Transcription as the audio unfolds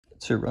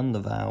To run the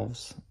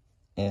valves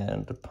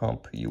and the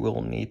pump, you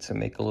will need to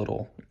make a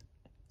little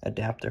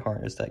adapter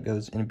harness that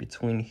goes in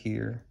between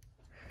here.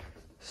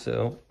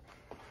 So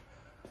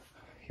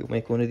you'll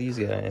make one of these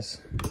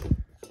guys.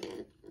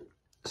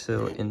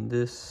 So in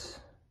this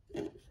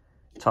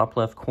top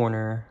left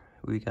corner,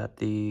 we got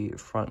the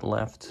front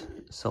left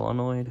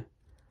solenoid.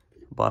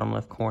 Bottom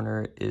left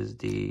corner is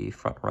the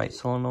front right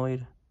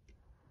solenoid.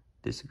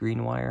 This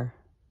green wire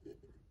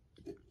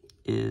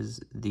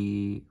is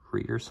the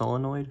rear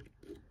solenoid.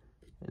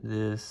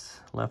 This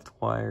left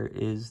wire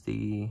is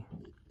the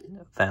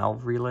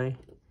valve relay.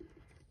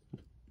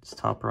 This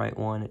top right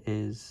one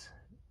is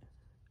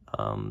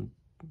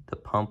the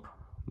pump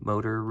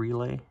motor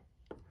relay.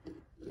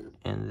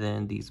 And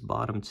then these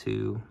bottom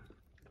two,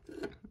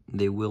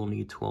 they will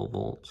need 12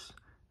 volts.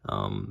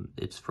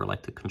 It's for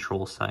like the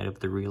control side of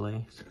the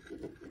relays.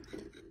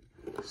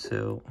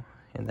 So,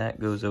 and that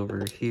goes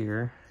over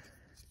here.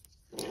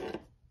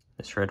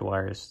 This red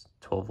wire is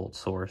 12 volt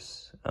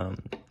source.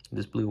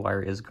 This blue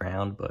wire is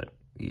ground, but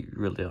you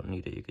really don't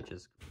need it. You could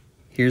just...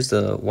 Here's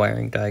the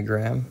wiring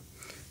diagram.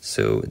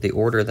 So the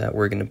order that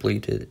we're going to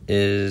bleed it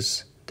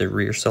is the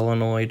rear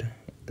solenoid,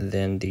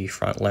 then the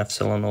front left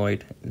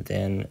solenoid,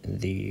 then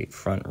the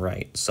front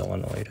right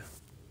solenoid.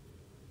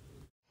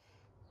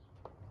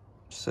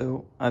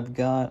 So I've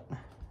got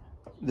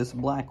this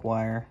black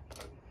wire.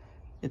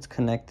 It's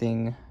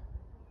connecting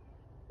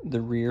the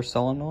rear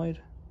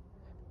solenoid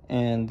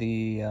and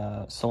the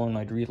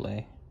solenoid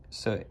relay.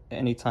 So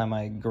anytime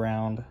I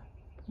ground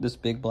this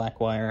big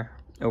black wire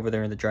over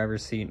there in the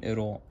driver's seat,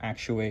 it'll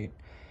actuate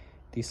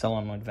the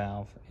solenoid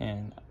valve.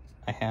 And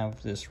I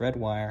have this red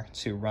wire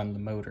to run the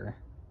motor.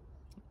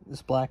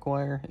 This black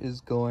wire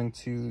is going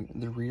to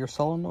the rear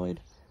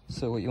solenoid.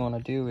 So what you want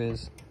to do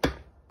is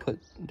put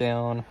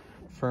down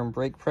firm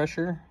brake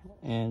pressure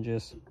and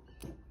just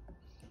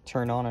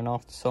turn on and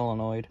off the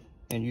solenoid,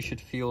 and you should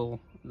feel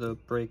the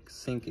brake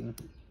sinking.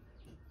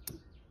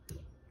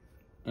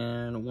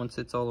 And once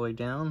it's all the way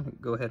down,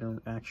 go ahead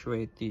and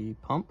actuate the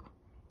pump,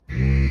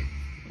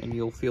 and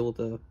you'll feel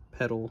the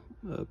pedal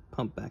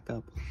pump back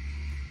up.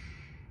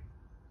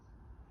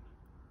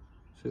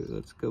 So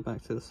let's go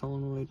back to the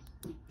solenoid.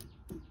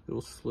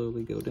 It'll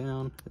slowly go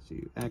down as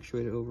you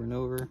actuate it over and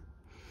over,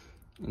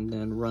 and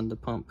then run the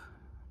pump.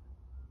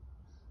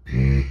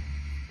 I'm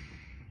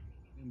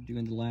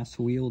doing the last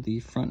wheel, the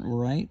front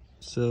right,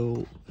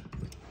 so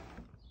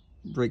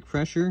brake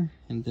pressure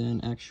and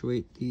then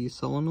actuate the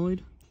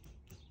solenoid.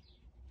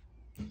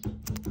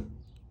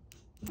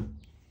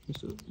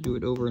 So do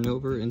it over and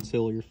over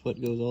until your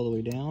foot goes all the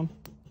way down,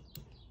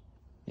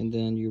 and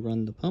then you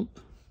run the pump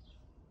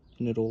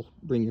and it'll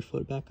bring your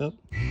foot back up,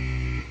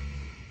 and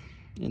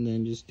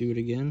then just do it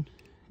again.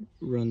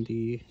 Run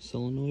the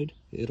solenoid,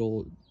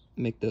 it'll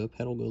make the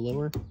pedal go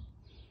lower,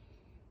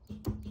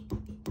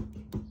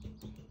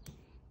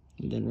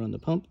 and then run the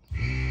pump.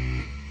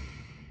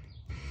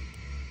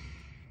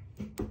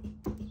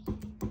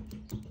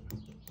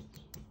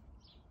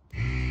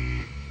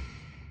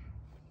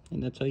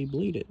 And that's how you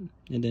bleed it.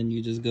 And then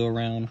you just go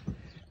around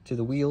to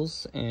the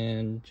wheels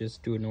and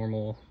just do a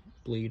normal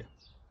bleed.